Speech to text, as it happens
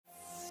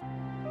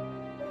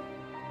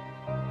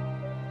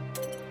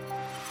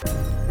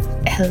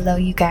Hello,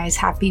 you guys.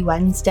 Happy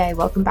Wednesday.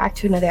 Welcome back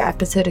to another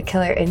episode of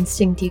Killer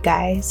Instinct, you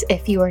guys.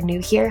 If you are new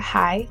here,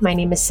 hi, my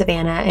name is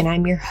Savannah, and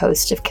I'm your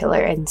host of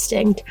Killer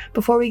Instinct.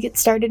 Before we get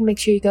started, make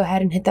sure you go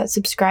ahead and hit that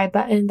subscribe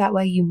button. That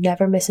way you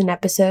never miss an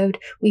episode.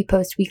 We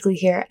post weekly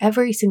here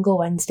every single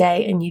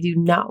Wednesday, and you do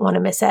not want to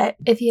miss it.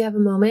 If you have a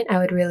moment, I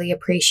would really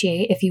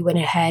appreciate if you went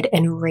ahead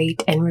and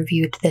rate and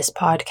reviewed this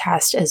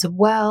podcast as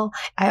well.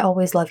 I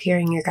always love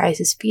hearing your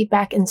guys'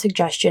 feedback and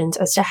suggestions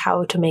as to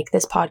how to make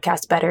this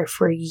podcast better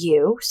for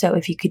you. So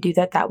if you could do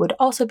that, that would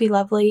also be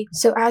lovely.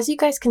 So as you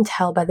guys can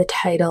tell by the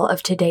title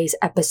of today's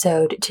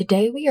episode,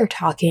 today we are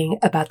talking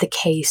about the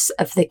case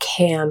of the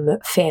Cam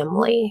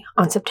family.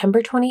 On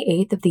September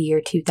 28th of the year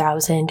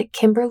 2000,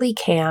 Kimberly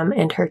Cam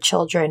and her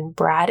children,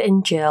 Brad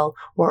and Jill,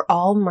 were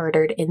all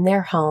murdered in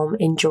their home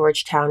in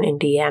Georgetown,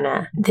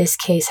 Indiana. This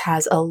case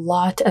has a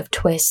lot of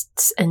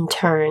twists and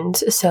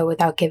turns, so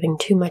without giving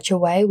too much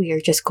away, we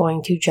are just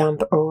going to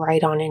jump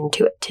right on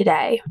into it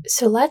today.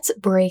 So let's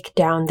break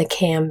down the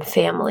Cam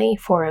family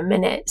for a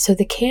minute. So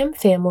the Cam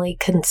family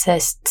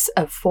consists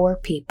of 4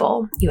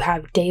 people. You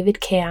have David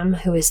Cam,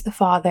 who is the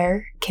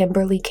father,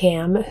 Kimberly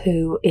Cam,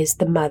 who is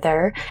the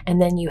mother, and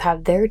then you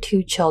have their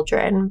 2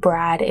 children,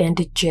 Brad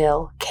and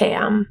Jill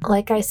Cam.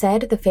 Like I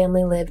said, the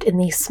family lived in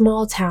the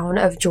small town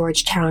of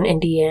Georgetown,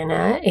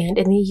 Indiana, and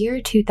in the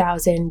year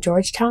 2000,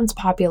 Georgetown's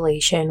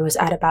population was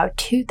at about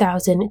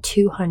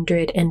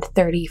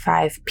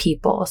 2,235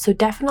 people, so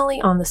definitely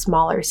on the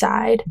smaller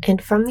side.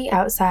 And from the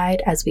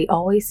outside, as we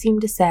always seem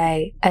to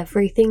say,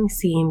 everything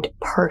seemed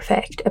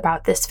perfect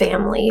about this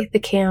family. The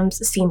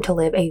Cams seemed to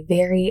live a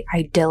very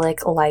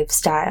idyllic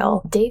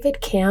lifestyle. David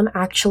Cam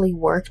actually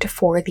worked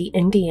for the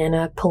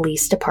Indiana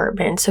Police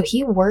Department, so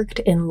he worked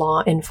in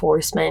law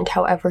enforcement.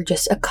 However,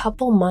 just a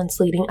couple months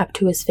leading up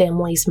to his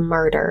family's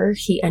murder,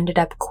 he ended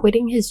up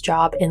quitting his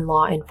job in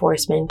law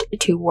enforcement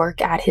to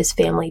work at his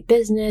family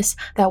business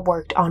that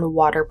worked on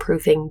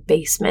waterproofing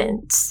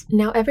basements.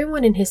 Now,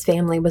 everyone in his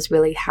family was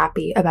really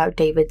happy about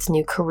David's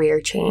new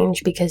career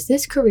change because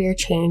this career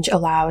change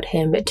allowed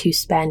him to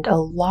spend a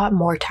lot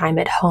more time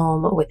at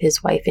home with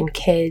his wife and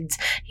kids.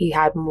 He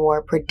had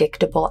more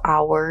predictable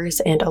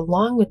hours, and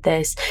along with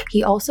this,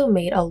 he also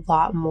made a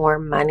lot more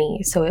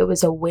money. So it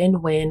was a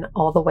win-win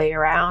all the way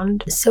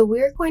around. So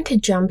we're going to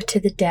jump to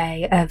the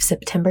day of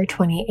September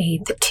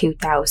 28th,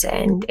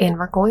 2000, and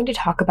we're going to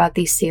talk about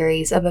these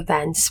series of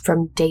events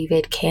from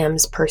David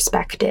Cam's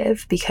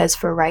perspective, because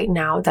for right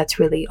now, that's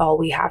really all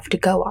we have to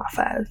go off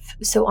of.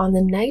 So on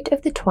the night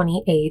of the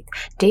 28th,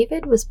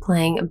 David was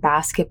playing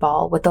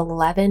basketball with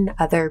 11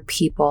 other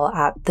people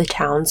at the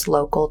town's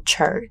local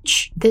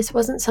church. This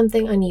wasn't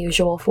something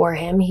unusual for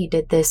him. He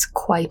did this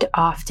quite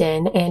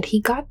often, and he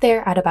got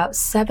there at about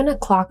 7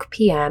 o'clock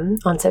p.m.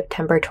 on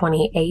September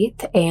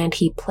 28th, and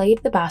he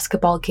played the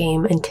basketball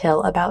game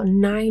until about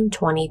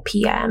 9:20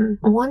 p.m.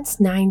 Once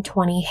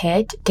 9:20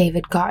 hit,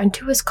 David got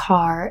into his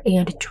car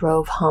and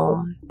drove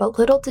home. But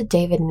little did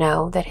David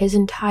know that his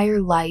entire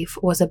life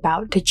was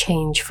about to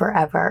change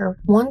forever.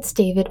 Once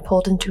David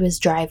pulled into his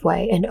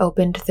driveway and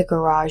opened the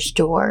garage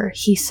door,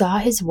 he saw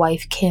his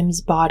wife Kim's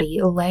body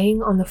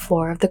laying on the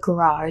floor of the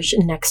garage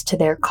next to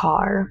their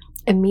car.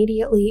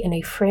 Immediately, in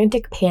a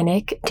frantic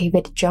panic,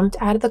 David jumped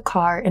out of the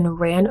car and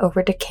ran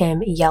over to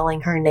Kim,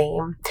 yelling her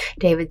name.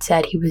 David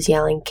said he was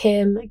yelling,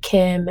 "Kim,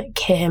 Kim,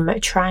 Kim,"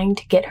 trying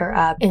to get her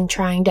up and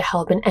trying to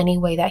help in any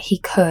way that he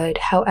could.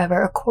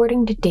 However,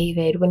 according to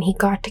David, when he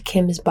got to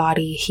Kim's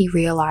body, he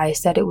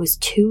realized that it was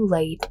too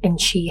late and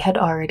she had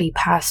already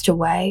passed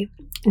away.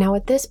 Now,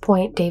 at this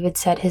point, David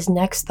said his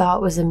next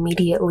thought was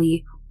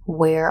immediately,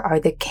 where are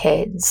the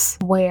kids?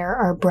 Where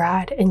are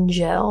Brad and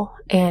Jill?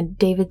 And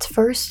David's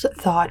first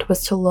thought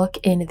was to look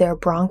in their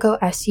Bronco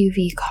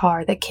SUV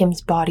car that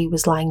Kim's body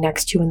was lying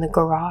next to in the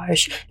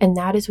garage, and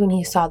that is when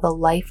he saw the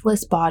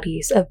lifeless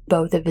bodies of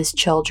both of his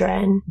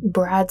children.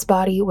 Brad's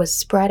body was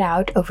spread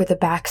out over the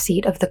back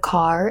seat of the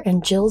car,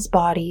 and Jill's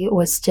body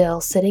was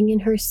still sitting in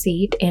her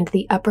seat, and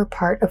the upper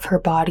part of her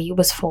body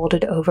was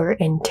folded over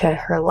into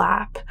her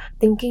lap.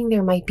 Thinking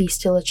there might be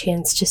still a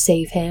chance to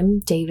save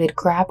him, David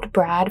grabbed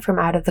Brad from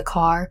out of the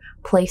car,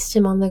 placed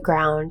him on the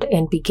ground,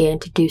 and began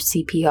to do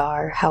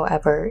CPR.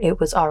 However, it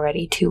was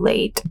already too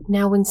late.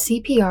 Now, when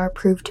CPR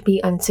proved to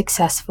be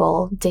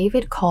unsuccessful,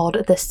 David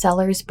called the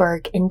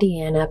Sellersburg,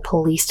 Indiana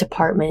Police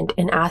Department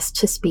and asked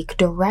to speak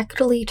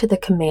directly to the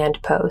command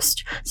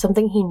post,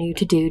 something he knew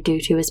to do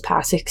due to his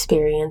past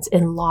experience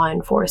in law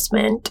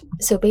enforcement.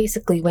 So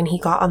basically, when he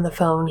got on the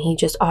phone, he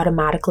just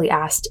automatically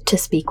asked to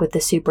speak with the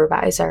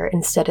supervisor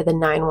instead of the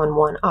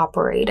 911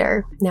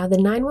 operator. Now, the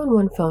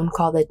 911 phone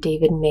call that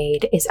David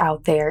made is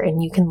out there,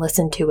 and you can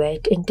listen to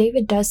it, and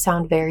David does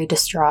sound very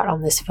distraught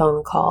on this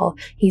phone call.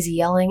 He's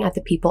yelling at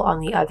the people on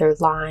the other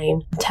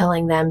line,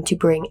 telling them to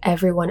bring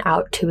everyone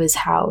out to his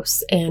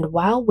house, and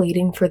while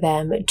waiting for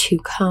them to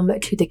come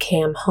to the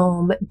Cam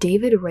home,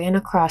 David ran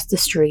across the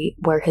street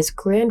where his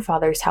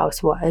grandfather's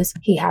house was.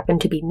 He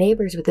happened to be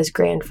neighbors with his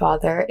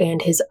grandfather,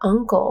 and his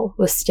uncle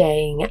was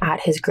staying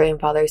at his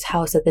grandfather's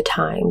house at the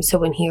time, so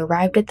when he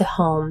arrived at the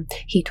home, home,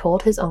 he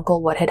told his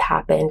uncle what had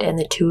happened, and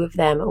the two of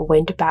them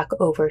went back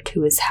over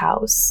to his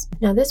house.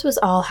 Now, this was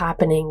all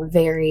happening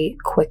very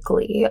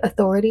quickly.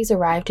 Authorities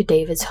arrived to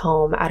David's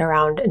home at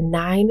around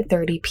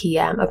 9:30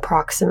 p.m.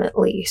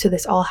 approximately, so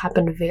this all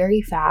happened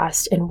very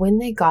fast, and when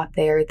they got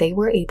there, they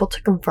were able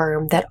to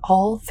confirm that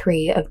all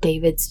three of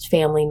David's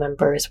family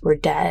members were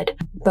dead.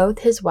 Both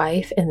his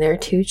wife and their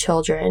two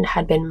children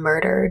had been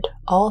murdered.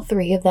 All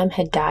three of them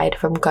had died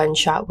from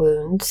gunshot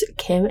wounds.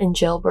 Kim and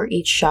Jill were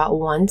each shot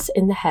once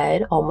in the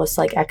head, almost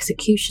like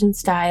execution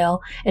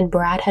style, and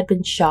Brad had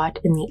been shot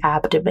in the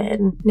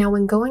abdomen. Now,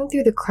 when going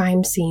through the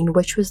crime scene,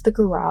 which was the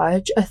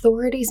garage,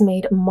 authorities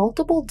made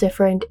multiple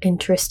different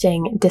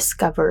interesting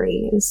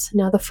discoveries.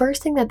 Now, the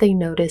first thing that they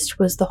noticed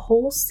was the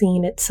whole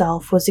scene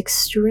itself was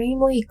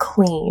extremely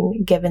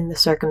clean given the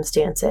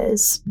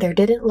circumstances. There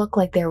didn't look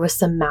like there was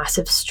some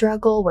massive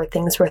struggle where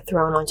things were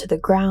thrown onto the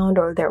ground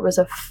or there was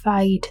a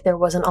fight. There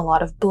wasn't a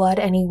lot of blood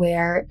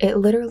anywhere. It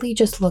literally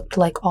just looked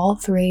like all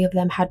three of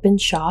them had been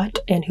shot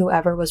and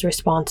whoever was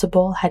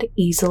responsible had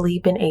easily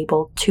been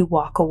able to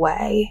walk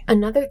away.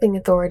 Another thing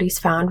authorities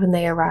found when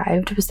they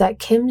arrived was that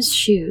Kim's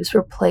shoes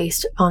were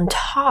placed on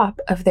top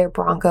of their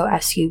Bronco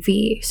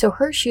SUV. So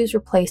her shoes were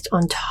placed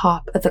on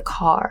top of the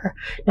car.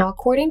 Now,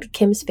 according to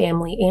Kim's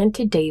family and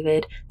to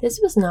David, this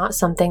was not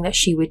something that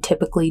she would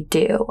typically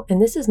do.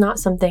 And this is not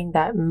something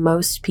that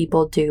most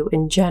people do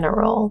in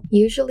general.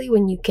 Usually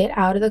when you get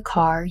out of the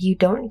car, you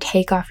don't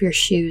take off your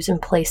shoes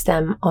and place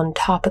them on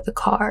top of the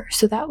car.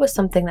 So that was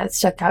something that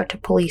stuck out to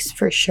police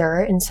for sure,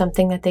 and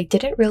something that they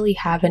didn't really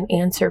have an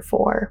answer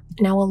for.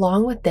 Now,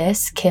 along with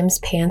this, Kim's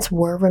pants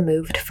were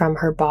removed from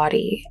her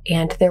body,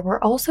 and there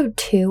were also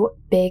two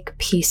big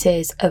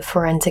pieces of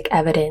forensic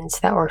evidence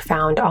that were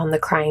found on the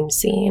crime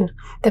scene.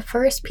 The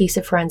first piece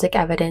of forensic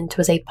evidence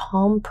was a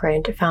palm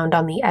print found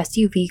on the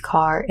SUV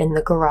car in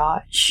the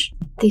garage.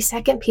 The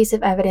second piece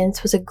of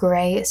evidence was a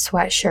gray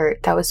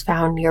sweatshirt that was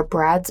found near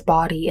Brad's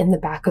body in the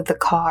back of the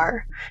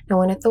car. Now,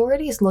 when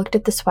authorities looked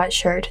at the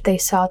sweatshirt, they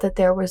saw that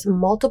there was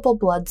multiple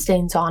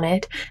bloodstains on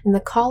it, and the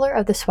collar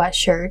of the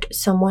sweatshirt,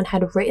 someone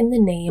had written the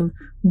name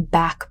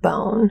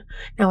Backbone.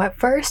 Now, at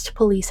first,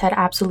 police had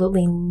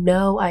absolutely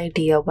no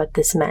idea what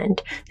this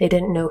meant. They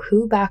didn't know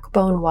who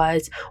Backbone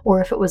was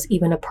or if it was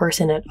even a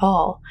person at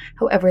all.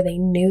 However, they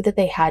knew that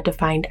they had to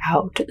find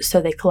out,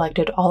 so they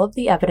collected all of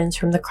the evidence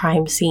from the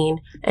crime scene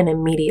and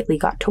immediately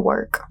got to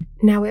work.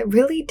 Now, it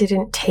really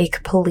didn't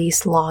take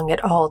police long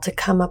at all to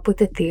come up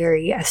with a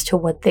theory as to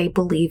what they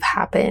believe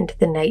happened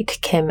the night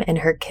Kim and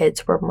her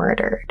kids were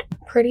murdered.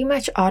 Pretty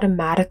much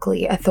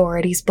automatically,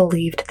 authorities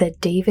believed that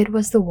David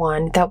was the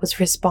one that was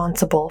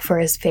responsible for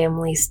his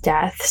family's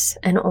deaths,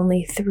 and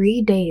only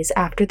 3 days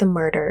after the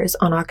murders,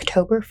 on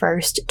October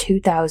 1st,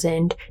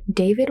 2000,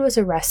 David was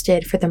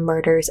arrested for the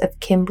murders of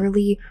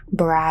Kimberly,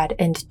 Brad,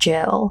 and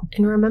Jill.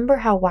 And remember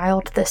how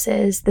wild this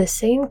is. The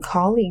same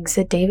colleagues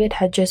that David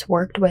had just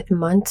worked with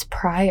months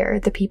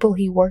prior, the people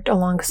he worked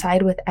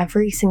alongside with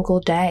every single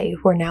day,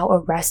 were now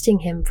arresting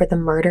him for the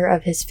murder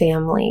of his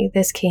family.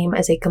 This came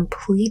as a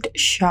complete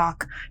shock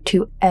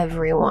to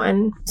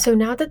everyone. So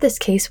now that this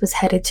case was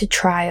headed to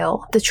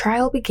trial, the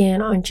trial began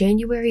on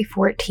January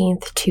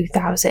 14th,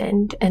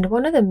 2000, and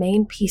one of the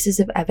main pieces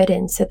of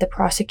evidence that the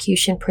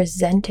prosecution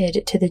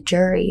presented to the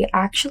jury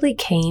actually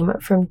came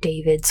from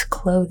David's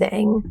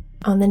clothing.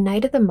 On the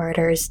night of the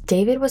murders,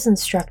 David was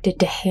instructed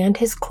to hand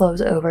his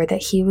clothes over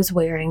that he was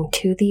wearing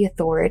to the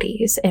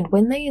authorities, and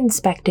when they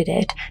inspected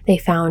it, they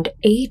found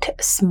 8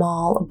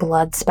 small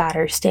blood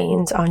spatter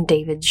stains on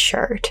David's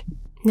shirt.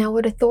 Now,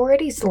 what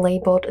authorities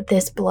labeled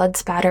this blood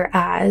spatter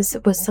as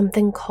was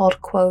something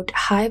called, quote,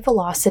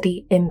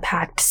 high-velocity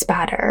impact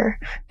spatter,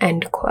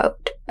 end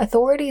quote.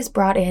 Authorities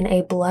brought in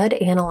a blood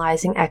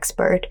analyzing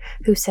expert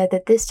who said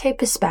that this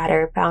type of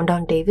spatter found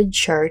on David's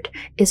shirt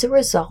is a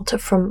result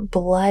from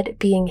blood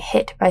being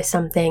hit by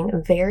something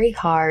very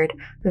hard,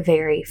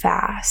 very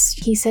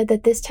fast. He said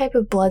that this type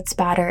of blood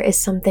spatter is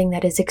something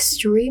that is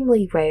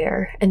extremely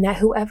rare, and that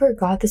whoever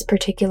got this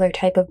particular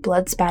type of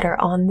blood spatter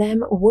on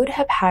them would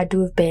have had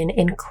to have been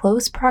in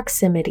close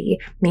proximity,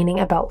 meaning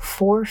about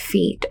 4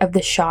 feet of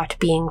the shot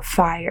being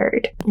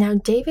fired. Now,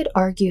 David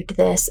argued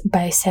this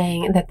by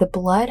saying that the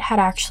blood had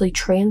actually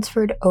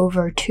transferred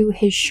over to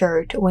his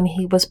shirt when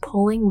he was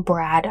pulling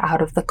Brad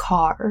out of the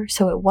car.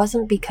 So it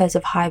wasn't because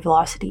of high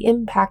velocity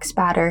impact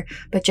spatter,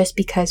 but just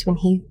because when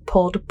he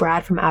pulled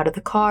Brad from out of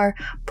the car,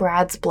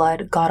 Brad's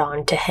blood got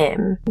onto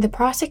him. The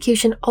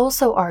prosecution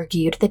also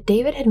argued that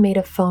David had made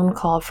a phone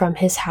call from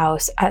his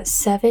house at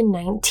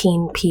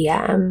 7:19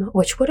 p.m.,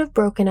 which would have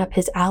broken up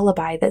his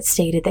alibi that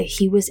stated that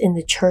he was in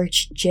the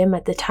church gym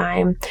at the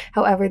time.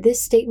 However,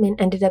 this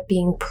statement ended up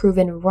being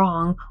proven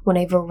wrong when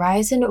a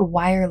Verizon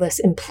wireless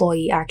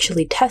employee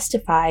actually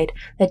testified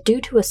that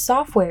due to a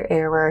software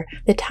error,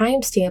 the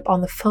timestamp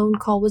on the phone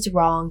call was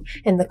wrong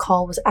and the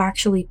call was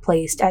actually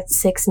placed at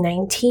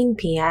 6:19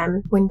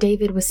 p.m. when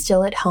David was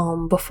still at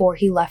home before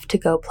he left to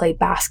go play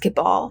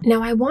basketball.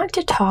 Now, I want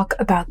to talk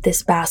about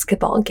this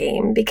basketball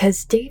game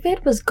because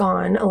David was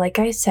gone, like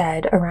I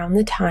said, around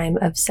the time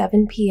of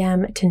 7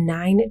 p.m. to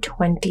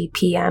 9:20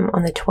 p.m.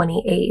 on the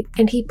 28th,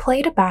 and he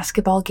played a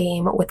basketball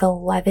game with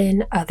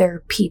 11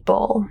 other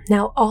people.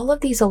 Now, all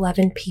of these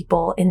 11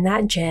 people in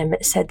that gym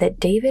said that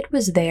David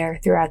was there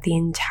throughout the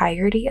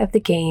entirety of the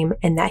game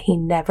and that he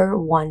never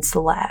once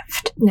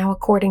left. Now,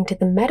 according to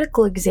the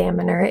medical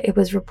examiner, it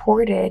was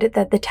reported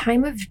that the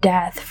time of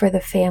death for the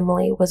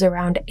family was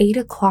around 8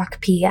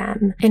 o'clock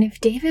p.m. And if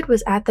David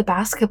was at the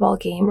basketball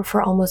game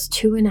for almost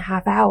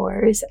 2.5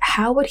 hours,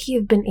 how would he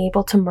have been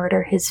able to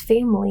murder his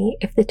family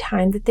if the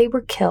time that they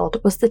were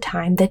killed was the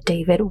time that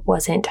David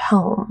wasn't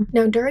home?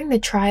 Now, during the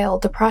trial,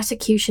 the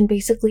prosecution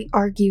basically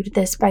argued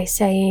this by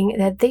saying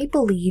that they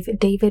believe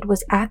David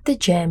was at the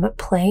gym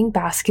playing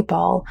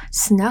basketball,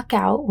 snuck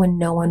out when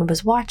no one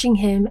was watching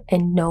him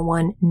and no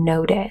one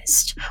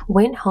noticed,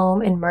 went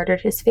home and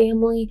murdered his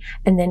family,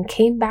 and then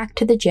came back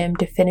to the gym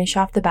to finish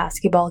off the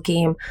basketball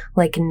game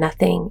like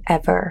nothing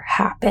ever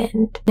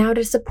happened. Now,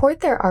 to support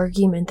their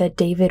argument that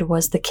David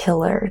was the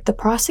killer, the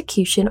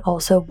prosecution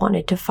also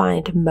wanted to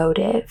find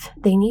motive.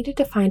 They needed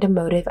to find a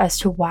motive as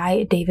to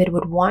why David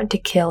would want to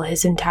kill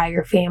his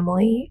entire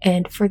family,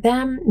 and for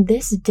them,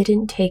 this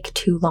didn't take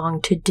too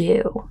long to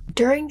do.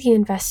 During the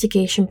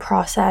investigation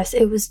process,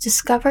 it was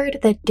discovered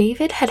that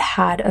David had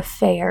had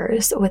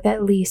affairs with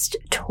at least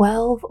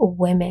 12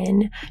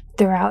 women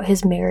throughout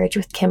his marriage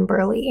with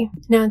Kimberly.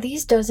 Now,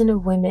 these dozen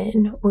of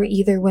women were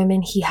either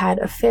women he had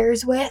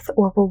affairs with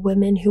or were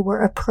women who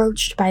were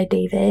approached by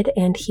David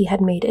and he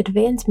had made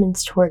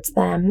advancements towards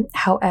them.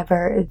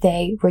 However,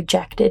 they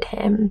rejected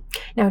him.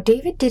 Now,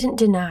 David didn't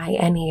deny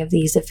any of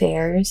these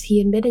affairs. He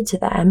admitted to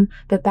them,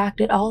 but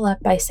backed it all up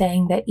by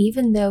saying that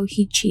even though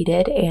he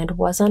cheated and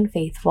was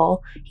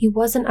unfaithful, he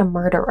wasn't a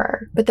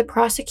murderer. But the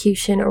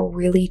prosecution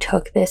really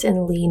took this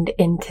and leaned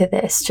into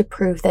this to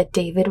prove that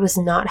David was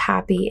not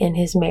happy in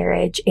his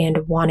marriage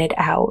and wanted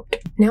out.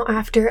 Now,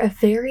 after a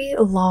very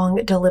long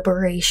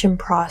deliberation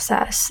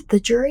process, the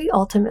jury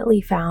ultimately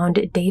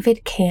found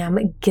David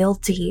Camm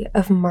guilty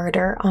of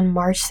murder on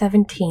March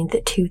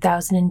 17th,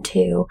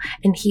 2002,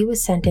 and he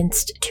was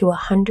sentenced to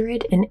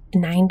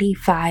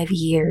 195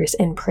 years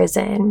in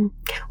prison.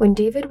 When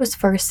David was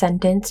first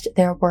sentenced,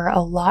 there were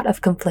a lot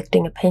of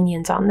conflicting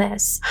opinions on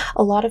this.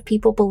 A lot of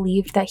people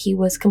believed that he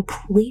was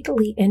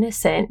completely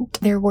innocent.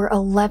 There were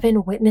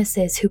 11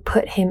 witnesses who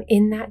put him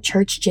in that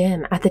church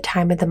gym at the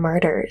time of the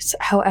murders.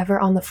 However,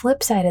 on the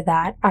flip side of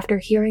that, after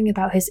hearing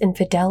about his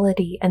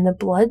infidelity and the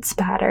blood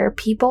spatter,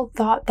 people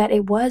thought that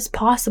it was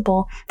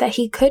possible that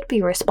he could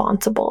be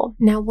responsible.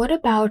 Now, what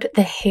about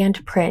the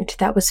handprint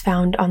that was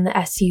found on the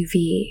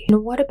SUV?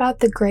 And what about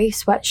the gray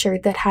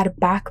sweatshirt that had a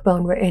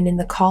backbone written in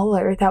the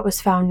collar that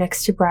was found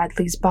next to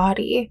Bradley's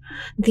body?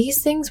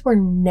 These things were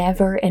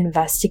never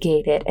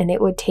investigated, and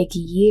it would take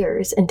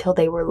years until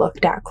they were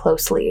looked at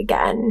closely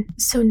again.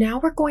 So now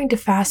we're going to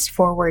fast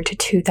forward to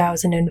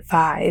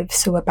 2005,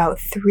 so about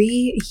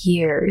 3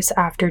 years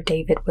after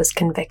David was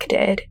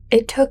convicted.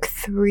 It took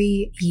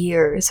 3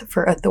 years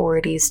for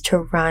authorities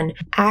to run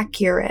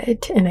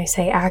accurate, and I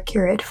say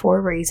accurate for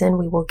a reason,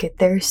 we will get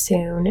there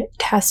soon,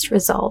 test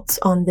results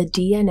on the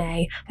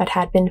DNA that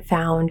had been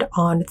found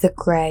on the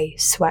gray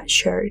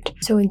sweatshirt.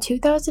 So in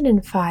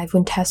 2005,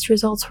 when test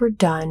results were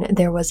done,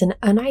 there was an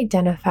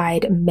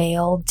unidentified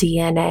male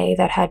DNA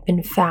that had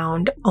been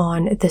found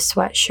on the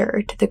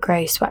sweatshirt, the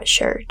gray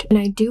sweatshirt. And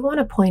I do want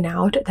to point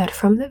out that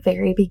from the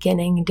very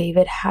beginning,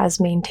 David has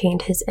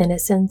maintained his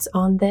innocence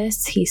on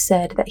this. He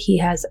said that he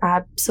has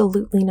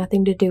absolutely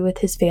nothing to do with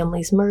his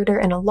family's murder,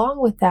 and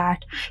along with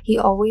that, he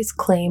always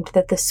claimed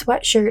that the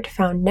sweatshirt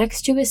found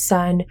next to his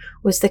son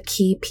was the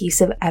key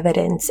piece of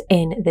evidence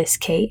in this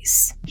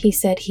case. He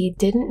said he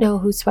didn't know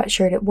whose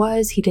sweatshirt it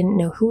was, he didn't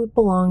know who it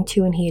belonged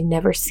to, and he had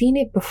never seen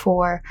it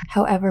before.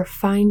 However,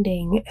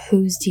 finding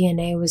whose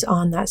DNA was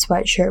on that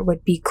sweatshirt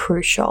would be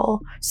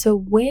crucial. So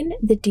when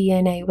the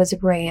DNA was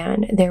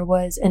ran, there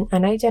was an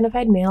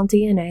unidentified male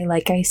DNA,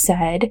 like I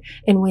said,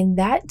 and when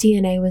that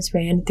DNA was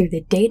ran through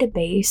the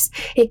database,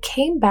 it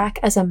came back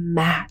as a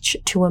match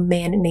to a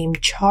man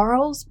named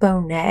Charles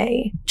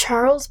Bonnet.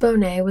 Charles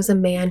Bonnet was a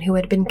man who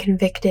had been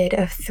convicted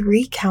of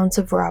 3 counts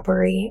of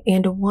robbery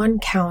and 1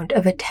 count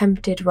of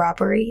attempted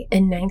robbery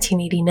in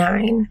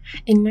 1989.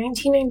 In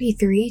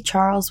 1993,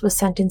 Charles was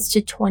sentenced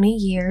to 20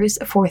 years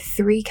for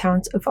 3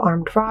 counts of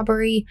armed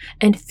robbery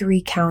and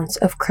 3 counts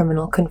of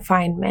criminal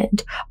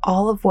confinement,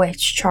 all of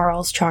which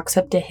Charles chalks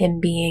up to him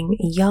being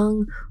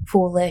young,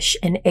 foolish,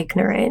 and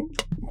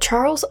ignorant.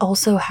 Charles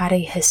also had a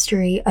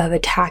history of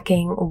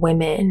attacking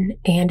women,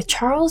 and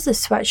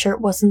Charles's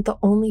sweatshirt wasn't the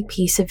only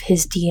piece of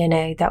his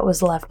DNA that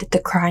was left at the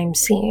crime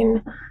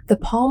scene. The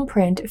palm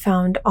print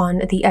found on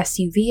the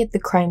SUV at the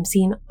crime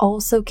scene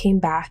also came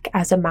back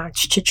as a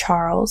match to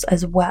Charles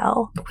as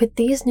well. With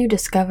these new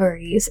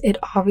discoveries, it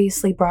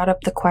obviously brought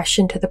up the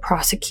question to the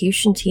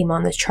prosecution team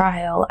on the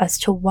trial as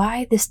to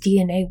why this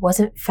DNA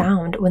wasn't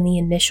found when the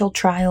initial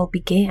trial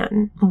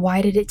began.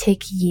 Why did it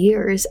take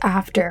years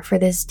after for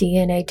this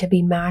DNA to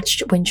be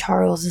matched when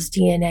Charles's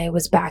DNA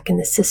was back in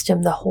the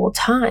system the whole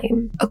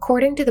time?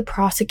 According to the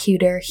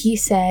prosecutor, he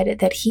said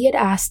that he had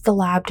asked the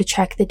lab to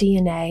check the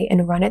DNA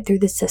and run it through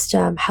the system.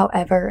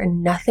 However,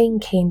 nothing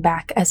came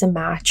back as a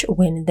match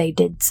when they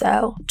did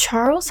so.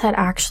 Charles had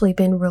actually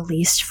been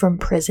released from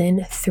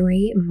prison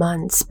 3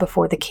 months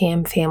before the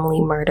Cam family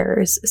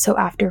murders, so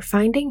after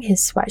finding his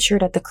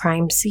sweatshirt at the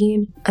crime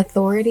scene,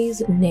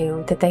 authorities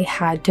knew that they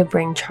had to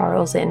bring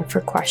Charles in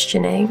for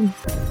questioning.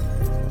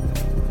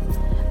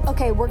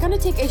 Okay, we're going to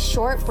take a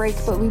short break,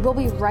 but we will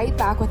be right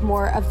back with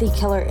more of the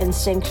Killer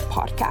Instinct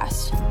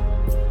podcast.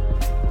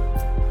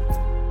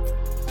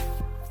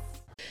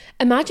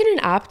 Imagine an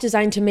app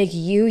designed to make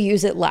you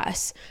use it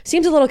less.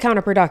 Seems a little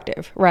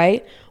counterproductive,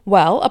 right?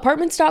 Well,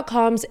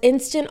 Apartments.com's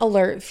Instant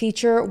Alert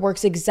feature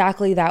works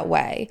exactly that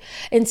way.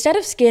 Instead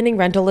of scanning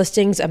rental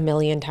listings a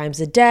million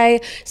times a day,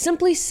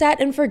 simply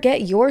set and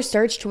forget your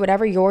search to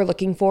whatever you're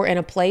looking for in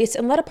a place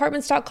and let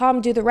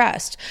Apartments.com do the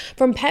rest.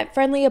 From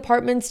pet-friendly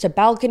apartments to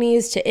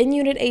balconies to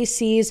in-unit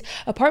ACs,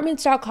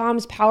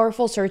 Apartments.com's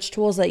powerful search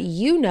tools let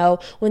you know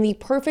when the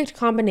perfect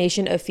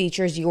combination of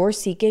features you're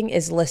seeking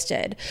is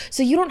listed.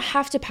 So you don't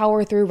have to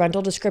power through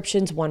rental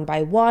descriptions one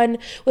by one.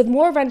 With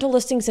more rental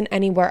listings than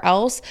anywhere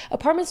else,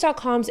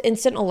 Apartments.com's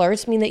instant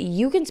alerts mean that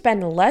you can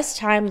spend less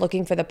time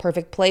looking for the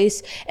perfect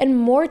place and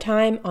more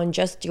time on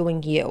just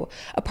doing you.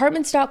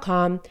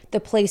 Apartments.com,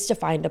 the place to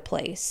find a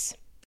place.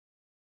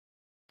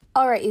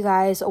 All right, you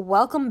guys,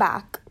 welcome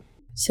back.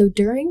 So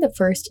during the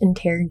first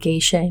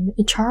interrogation,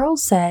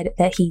 Charles said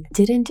that he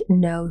didn't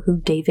know who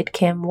David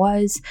Cam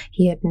was,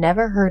 he had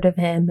never heard of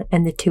him,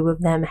 and the two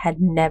of them had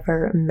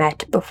never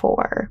met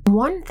before.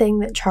 One thing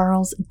that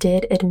Charles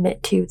did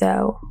admit to,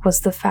 though,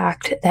 was the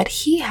fact that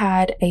he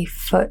had a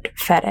foot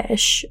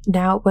fetish.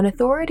 Now, when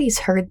authorities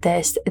heard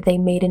this, they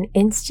made an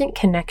instant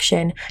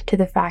connection to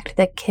the fact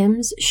that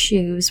Kim's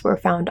shoes were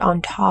found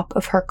on top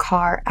of her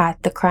car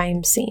at the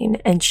crime scene,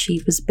 and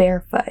she was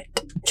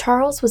barefoot.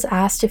 Charles was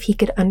asked if he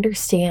could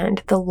understand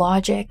the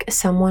logic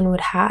someone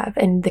would have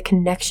and the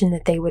connection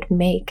that they would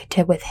make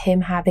to with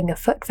him having a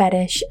foot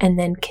fetish and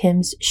then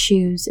Kim's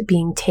shoes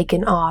being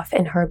taken off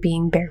and her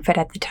being barefoot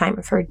at the time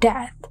of her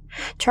death.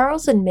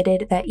 Charles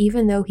admitted that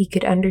even though he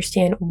could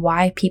understand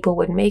why people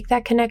would make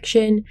that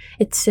connection,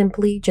 it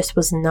simply just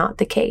was not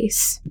the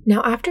case.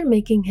 Now, after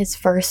making his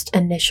first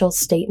initial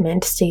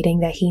statement stating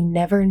that he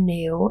never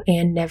knew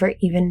and never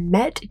even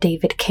met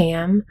David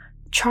Cam,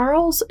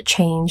 Charles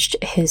changed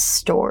his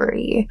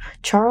story.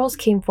 Charles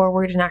came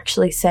forward and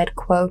actually said,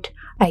 quote,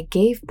 "I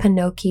gave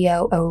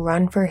Pinocchio a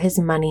run for his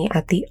money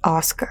at the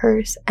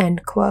Oscars,"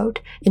 end quote,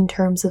 in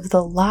terms of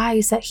the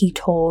lies that he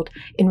told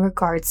in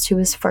regards to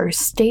his first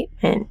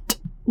statement.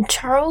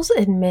 Charles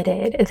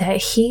admitted that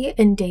he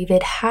and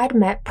David had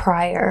met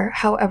prior.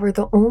 However,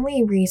 the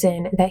only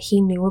reason that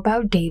he knew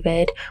about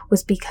David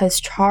was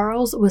because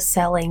Charles was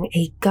selling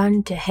a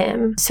gun to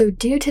him. So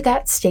due to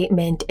that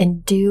statement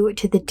and due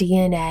to the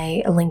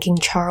DNA linking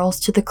Charles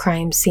to the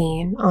crime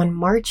scene, on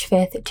March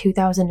 5th,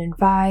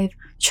 2005,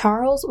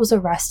 Charles was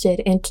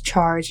arrested and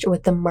charged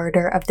with the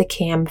murder of the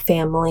Cam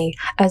family,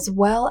 as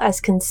well as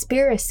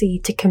conspiracy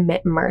to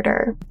commit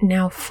murder.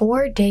 Now,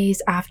 4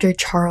 days after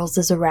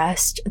Charles's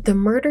arrest, the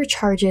murder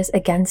charges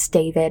against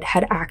David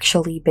had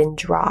actually been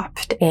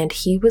dropped, and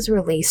he was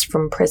released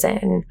from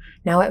prison.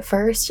 Now, at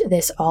first,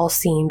 this all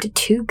seemed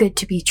too good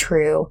to be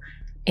true,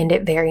 and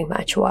it very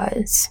much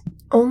was.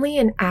 Only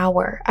an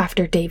hour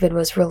after David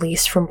was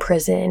released from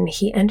prison,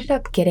 he ended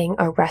up getting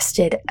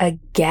arrested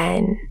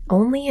again.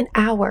 Only an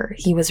hour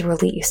he was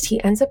released.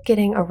 He ends up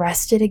getting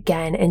arrested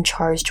again and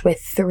charged with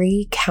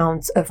 3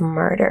 counts of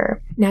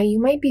murder. Now, you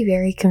might be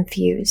very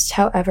confused.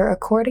 However,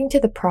 according to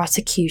the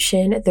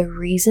prosecution, the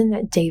reason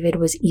that David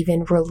was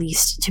even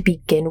released to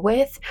begin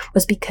with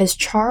was because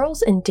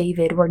Charles and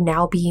David were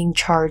now being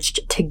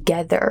charged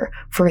together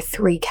for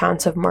 3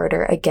 counts of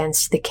murder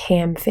against the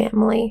Cam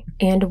family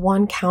and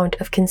 1 count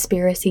of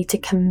conspiracy to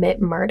commit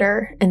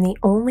murder, and the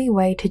only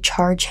way to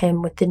charge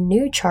him with the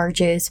new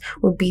charges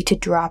would be to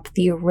drop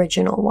the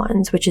original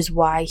ones, which is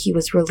why he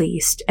was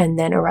released and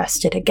then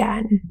arrested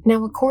again.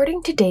 Now,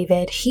 according to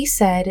David, he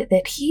said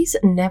that he's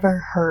never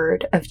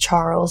heard of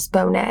Charles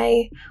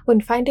Bonnet.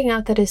 When finding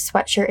out that his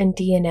sweatshirt and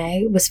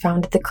DNA was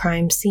found at the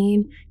crime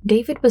scene,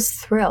 David was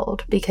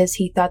thrilled because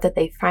he thought that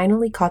they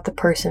finally caught the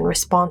person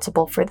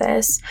responsible for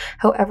this.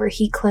 However,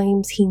 he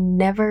claims he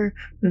never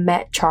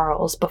met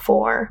Charles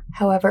before.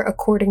 However,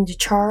 according to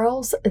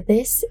Charles,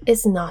 this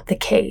is not the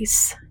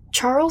case.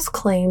 Charles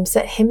claims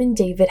that him and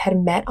David had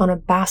met on a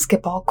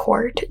basketball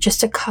court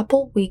just a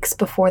couple weeks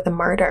before the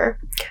murder.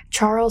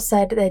 Charles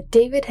said that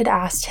David had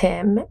asked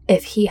him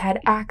if he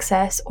had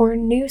access or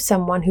knew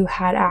someone who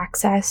had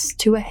access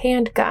to a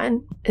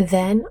handgun.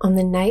 Then, on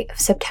the night of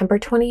September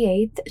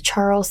 28th,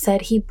 Charles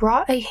said he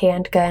brought a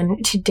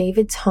handgun to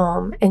David's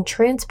home and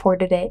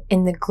transported it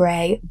in the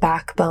gray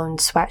Backbone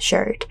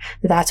sweatshirt.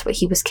 That's what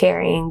he was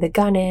carrying the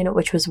gun in,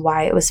 which was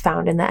why it was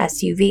found in the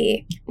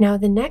SUV. Now,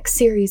 the next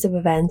series of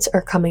events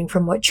are coming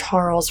from what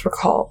Charles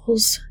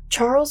recalls.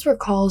 Charles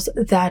recalls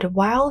that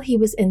while he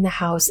was in the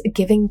house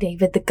giving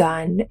David the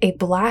gun, a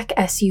black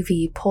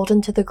SUV pulled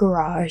into the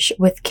garage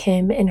with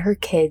Kim and her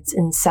kids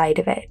inside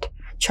of it.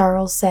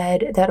 Charles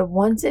said that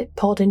once it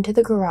pulled into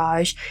the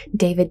garage,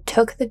 David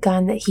took the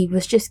gun that he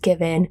was just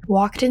given,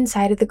 walked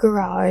inside of the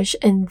garage,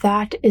 and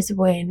that is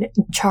when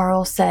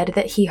Charles said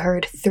that he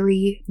heard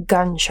 3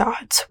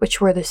 gunshots,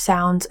 which were the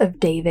sounds of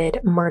David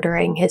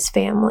murdering his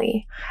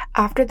family.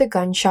 After the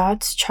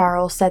gunshots,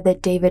 Charles said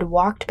that David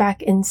walked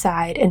back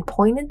inside and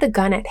pointed the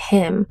gun at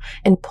him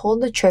and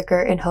pulled the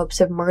trigger in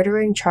hopes of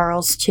murdering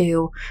Charles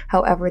too.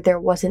 However, there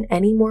wasn't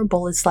any more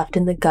bullets left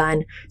in the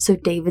gun, so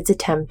David's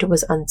attempt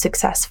was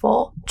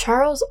unsuccessful.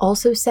 Charles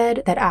also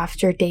said that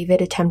after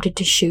David attempted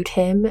to shoot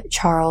him,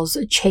 Charles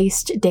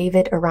chased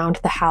David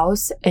around the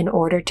house in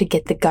order to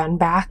get the gun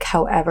back.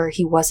 However,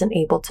 he wasn't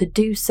able to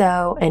do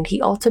so, and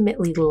he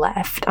ultimately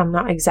left. I'm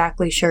not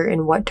exactly sure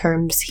in what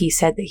terms he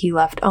said that he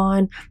left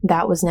on.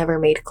 That was never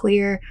made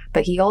clear,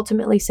 but he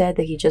ultimately said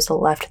that he just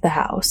left the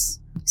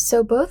house.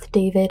 So both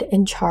David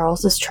and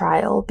Charles's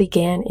trial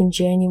began in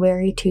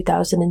January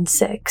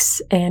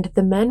 2006, and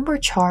the men were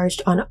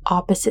charged on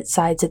opposite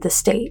sides of the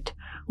state.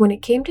 When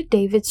it came to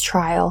David's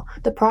trial,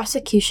 the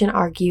prosecution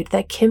argued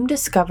that Kim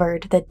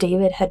discovered that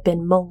David had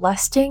been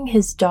molesting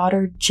his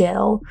daughter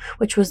Jill,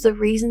 which was the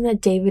reason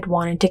that David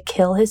wanted to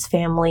kill his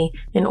family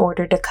in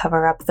order to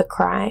cover up the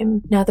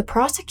crime. Now, the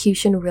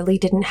prosecution really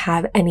didn't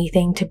have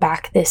anything to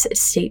back this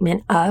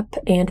statement up,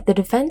 and the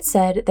defense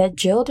said that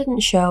Jill didn't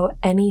show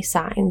any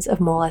signs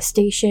of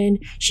molestation.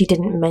 She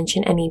didn't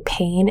mention any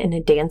pain in a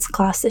dance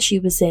class that she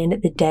was in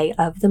the day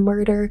of the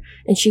murder,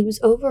 and she was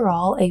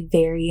overall a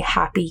very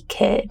happy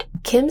kid.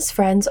 Kim's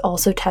friends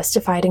also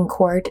testified in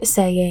court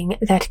saying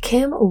that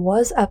Kim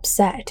was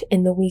upset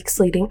in the weeks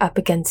leading up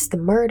against the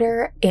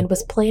murder and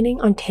was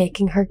planning on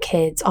taking her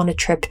kids on a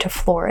trip to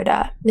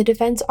Florida. The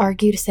defense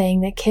argued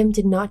saying that Kim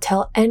did not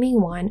tell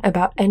anyone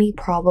about any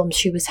problems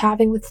she was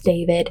having with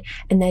David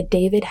and that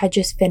David had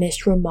just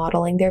finished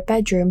remodeling their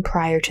bedroom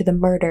prior to the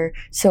murder,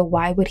 so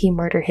why would he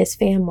murder his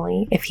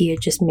family if he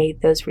had just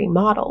made those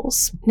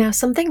remodels? Now,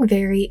 something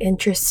very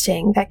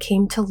interesting that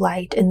came to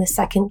light in the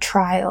second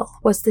trial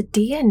was the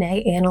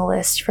DNA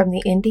analyst from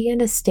the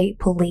Indiana State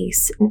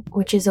Police,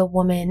 which is a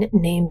woman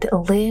named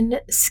Lynn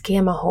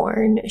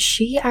Scamahorn.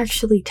 She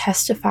actually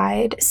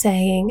testified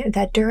saying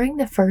that during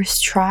the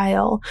first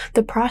trial,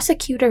 the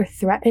prosecutor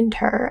threatened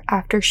her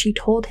after she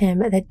told him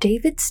that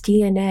David's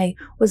DNA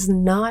was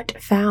not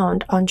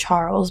found on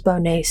Charles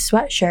Bonnet's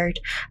sweatshirt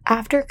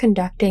after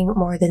conducting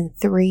more than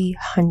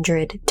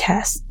 300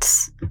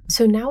 tests.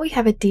 So now we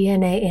have a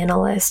DNA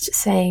analyst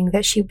saying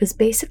that she was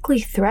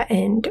basically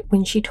threatened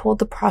when she told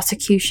the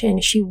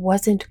prosecution she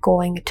wasn't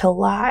going to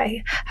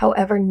lie.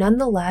 However,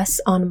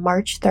 nonetheless, on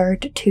March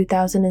 3rd,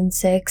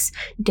 2006,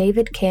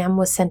 David Camm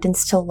was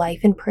sentenced to life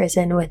in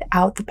prison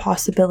without the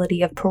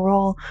possibility of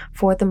parole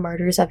for the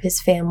murders of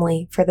his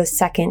family for the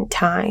second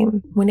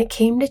time. When it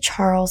came to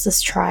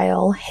Charles's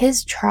trial,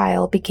 his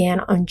trial began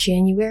on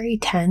January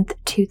 10th,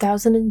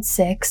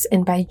 2006,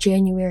 and by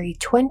January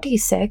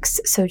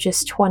 26th, so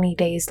just 20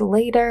 days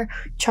later,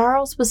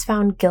 Charles was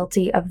found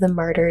guilty of the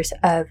murders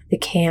of the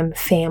Camm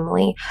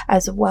family,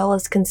 as well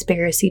as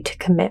conspiracy to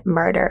commit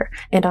murder,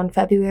 and on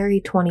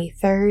February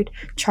 23rd,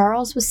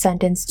 Charles was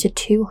sentenced to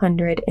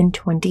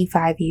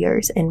 225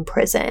 years in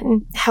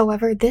prison.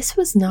 However, this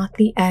was not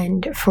the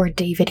end for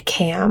David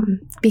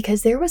Camm,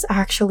 because there was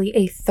actually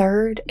a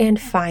third and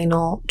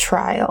final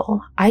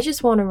trial. I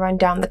just want to run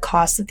down the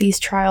cost of these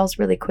trials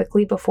really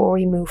quickly before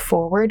we move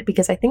forward,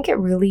 because I think it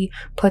really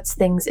puts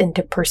things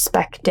into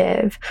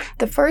perspective.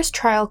 The first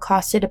trial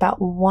costed about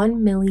 $1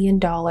 million.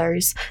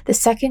 The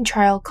second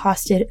trial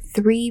costed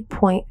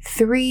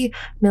 $3.3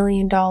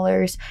 million,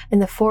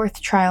 and the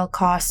fourth trial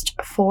cost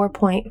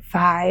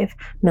 $4.5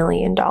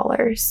 million.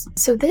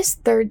 So this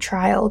third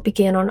trial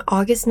began on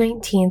August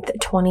 19th,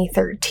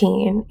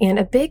 2013, and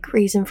a big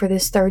reason for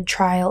this third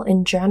trial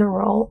in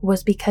general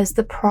was because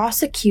the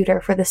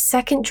prosecutor for the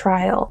second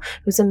trial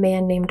was a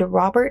man named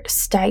Robert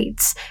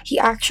Stites. He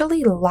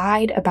actually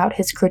lied about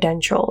his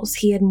credentials.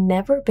 He had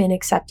never been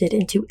accepted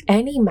into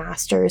any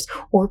master's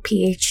or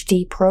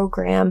PhD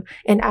program,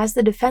 and as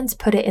the defense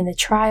put it in the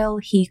trial,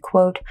 he,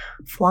 quote,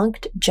 flunked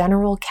fact,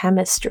 general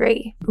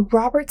chemistry.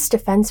 Robert's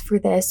defense for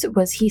this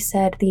was he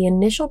said the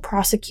initial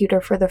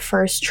prosecutor for the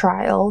first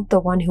trial, the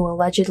one who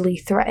allegedly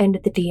threatened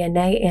the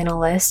DNA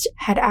analyst,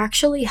 had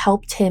actually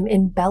helped him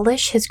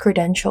embellish his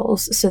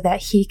credentials so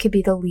that he could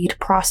be the lead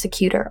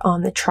prosecutor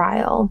on the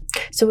trial.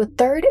 So a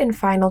third and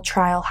final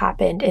trial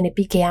happened, and it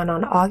began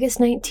on August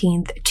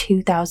 19th,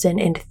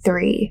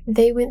 2003.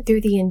 They went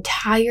through the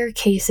entire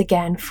case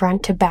again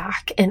front to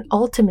back, and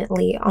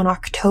ultimately on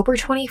October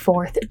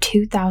 24th,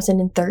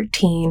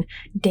 2013,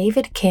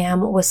 David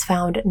Camm was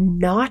found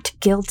not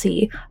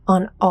guilty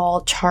on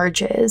all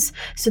charges.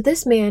 So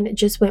this man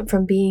just went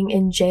from being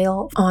in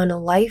jail on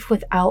life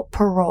without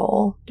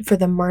parole for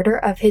the murder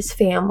of his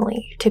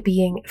family to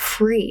being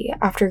free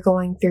after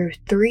going through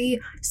 3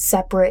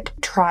 separate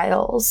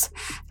trials.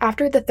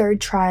 After the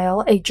third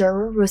trial, a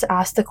juror was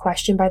asked the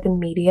question by the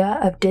media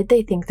of did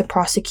they think the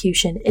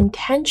prosecution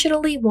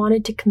intentionally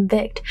wanted to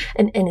convict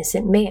an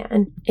innocent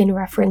man in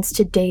reference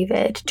to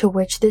David, to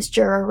which this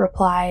juror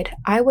replied,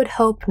 "I would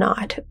hope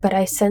not, but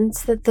I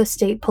sense that the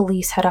state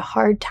police had a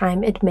hard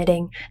time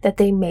admitting that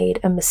they made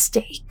a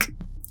mistake."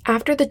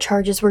 After the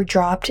charges were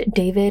dropped,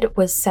 David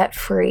was set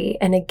free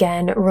and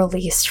again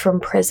released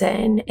from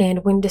prison.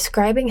 And when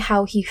describing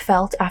how he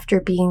felt after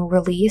being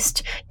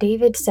released,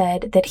 David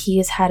said that he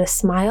has had a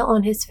smile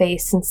on his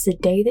face since the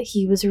day that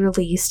he was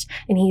released,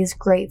 and he is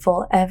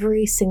grateful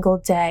every single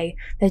day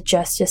that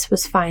justice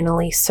was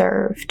finally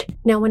served.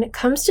 Now, when it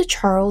comes to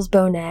Charles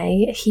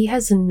Bonnet, he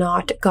has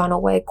not gone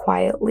away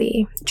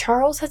quietly.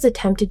 Charles has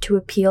attempted to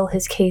appeal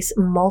his case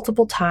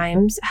multiple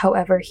times.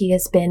 However, he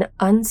has been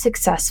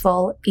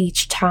unsuccessful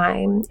each time.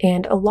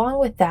 And along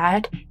with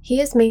that, he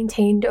has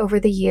maintained over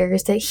the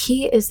years that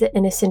he is the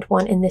innocent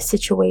one in this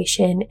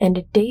situation,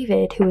 and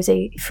David, who is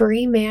a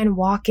free man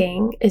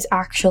walking, is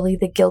actually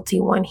the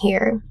guilty one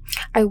here.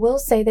 I will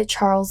say that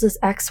Charles's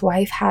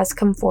ex-wife has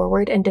come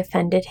forward and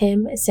defended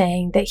him,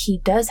 saying that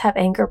he does have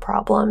anger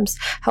problems.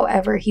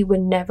 However, he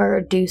would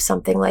never do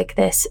something like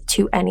this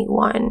to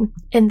anyone.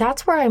 And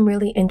that's where I'm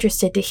really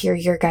interested to hear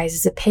your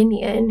guys'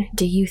 opinion.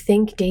 Do you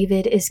think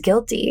David is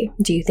guilty?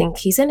 Do you think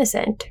he's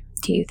innocent?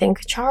 Do you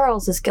think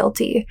Charles is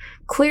guilty?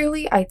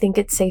 Clearly, I think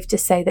it's safe to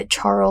say that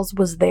Charles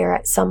was there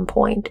at some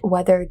point,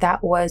 whether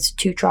that was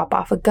to drop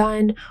off a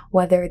gun,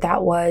 whether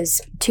that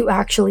was to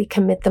actually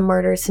commit the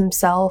murders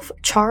himself.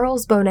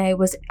 Charles Bonnet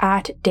was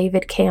at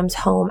David Camm's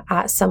home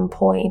at some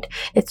point.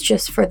 It's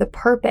just for the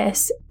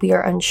purpose we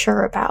are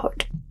unsure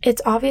about.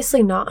 It's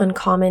obviously not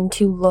uncommon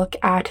to look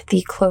at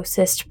the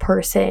closest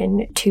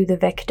person to the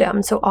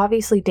victim. So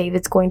obviously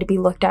David's going to be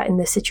looked at in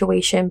this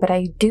situation, but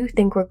I do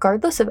think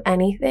regardless of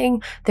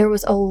anything, there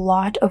was a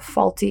lot of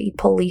faulty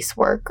police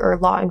work or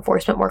law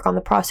enforcement work on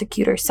the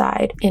prosecutor's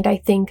side. And I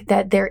think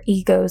that their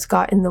egos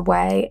got in the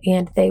way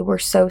and they were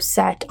so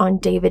set on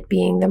David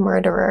being the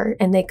murderer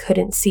and they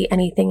couldn't see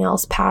anything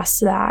else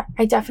past that.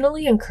 I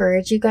definitely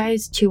encourage you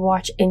guys to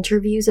watch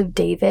interviews of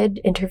David,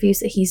 interviews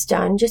that he's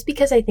done, just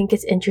because I think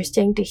it's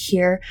interesting to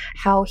hear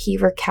how he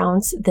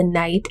recounts the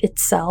night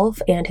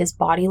itself and his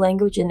body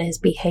language and his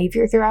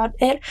behavior throughout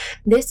it.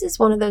 This is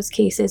one of those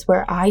cases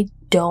where I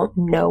don't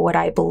know what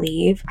I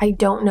believe. I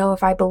don't know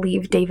if I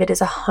believe David is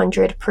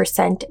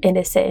 100%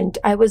 innocent.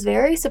 I was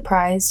very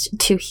surprised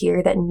to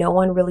hear that no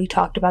one really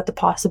talked about the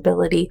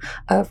possibility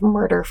of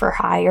murder for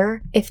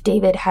hire, if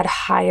David had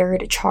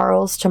hired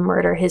Charles to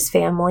murder his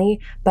family.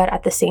 But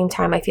at the same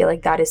time, I feel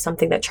like that is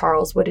something that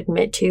Charles would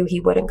admit to. He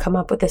wouldn't come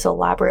up with this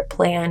elaborate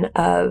plan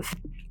of,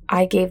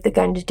 I gave the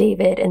gun to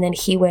David and then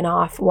he went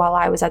off while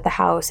I was at the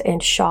house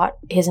and shot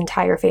his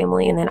entire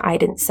family and then I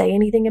didn't say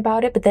anything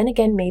about it. But then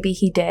again, maybe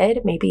he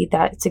did. Maybe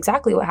that's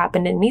exactly what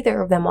happened and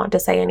neither of them want to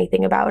say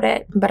anything about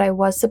it. But I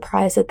was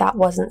surprised that that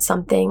wasn't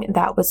something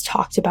that was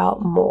talked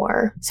about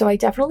more. So I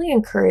definitely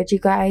encourage you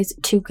guys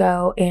to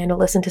go and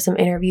listen to some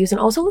interviews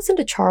and also listen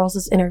to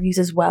Charles's interviews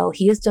as well.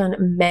 He has done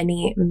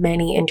many,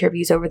 many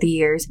interviews over the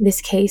years.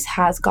 This case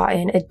has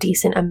gotten a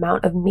decent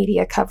amount of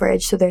media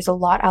coverage. So there's a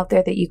lot out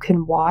there that you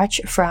can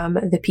watch from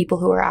the people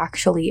who are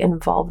actually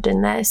involved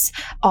in this.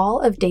 All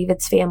of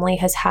David's family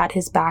has had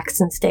his back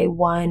since day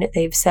one.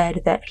 They've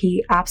said that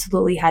he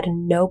absolutely had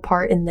no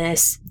part in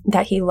this,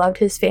 that he loved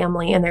his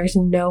family, and there's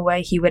no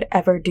way he would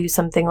ever do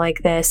something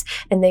like this.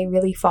 And they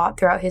really fought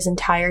throughout his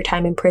entire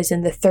time in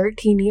prison, the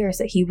 13 years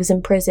that he was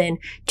in prison,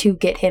 to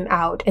get him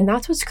out. And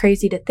that's what's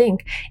crazy to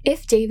think.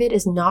 If David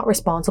is not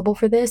responsible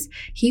for this,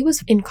 he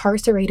was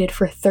incarcerated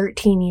for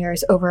 13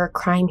 years over a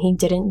crime he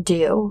didn't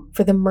do,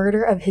 for the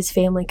murder of his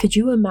family. Could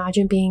you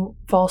imagine being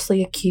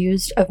falsely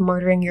accused of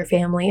murdering your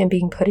family and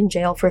being put in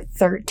jail for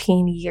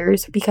 13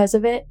 years because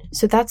of it?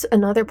 So that's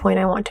another point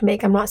I want to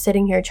make. I'm not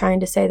sitting here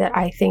trying to say that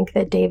I think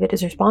that David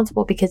is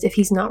responsible, because if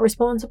he's not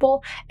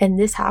responsible and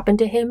this happened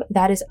to him,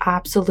 that is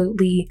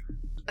absolutely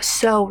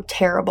so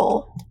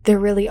terrible. There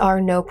really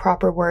are no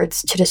proper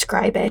words to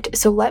describe it.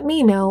 So let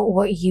me know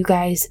what you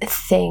guys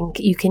think.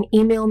 You can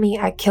email me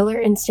at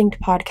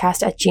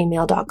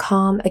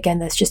killerinstinctpodcast@gmail.com. Again,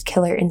 that's just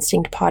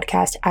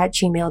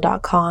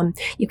killerinstinctpodcast@gmail.com.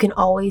 You can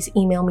always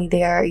email me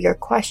there. Your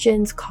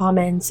questions,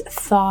 comments,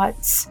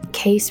 thoughts,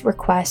 case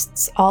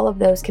requests, all of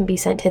those can be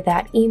sent to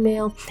that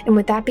email. And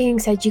with that being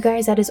said, you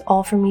guys, that is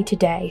all for me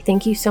today.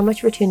 Thank you so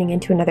much for tuning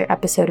into another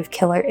episode of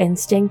Killer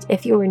Instinct.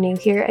 If you are new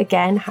here,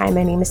 again, hi,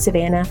 my name is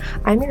Savannah.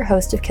 I'm your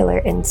host of Killer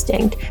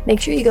Instinct.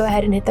 Make sure you go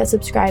ahead and hit that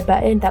subscribe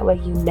button. That way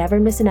you never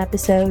miss an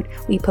episode.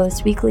 We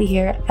post weekly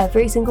here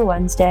every single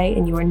Wednesday,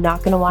 and you are not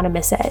going to want to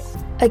miss it.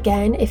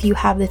 Again, if you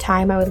have the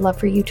time, I would love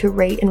for you to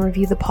rate and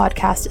review the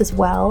podcast as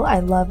well. I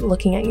love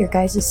looking at your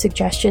guys'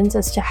 suggestions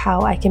as to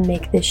how I can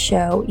make this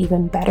show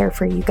even better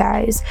for you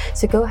guys.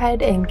 So go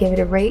ahead and give it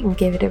a rate and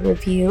give it a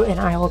review,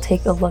 and I will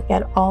take a look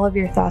at all of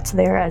your thoughts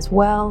there as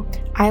well.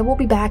 I will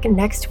be back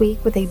next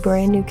week with a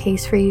brand new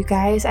case for you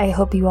guys. I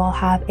hope you all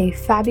have a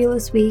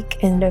fabulous week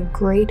and a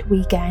great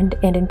weekend.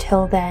 And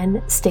until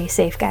then, stay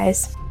safe,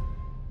 guys.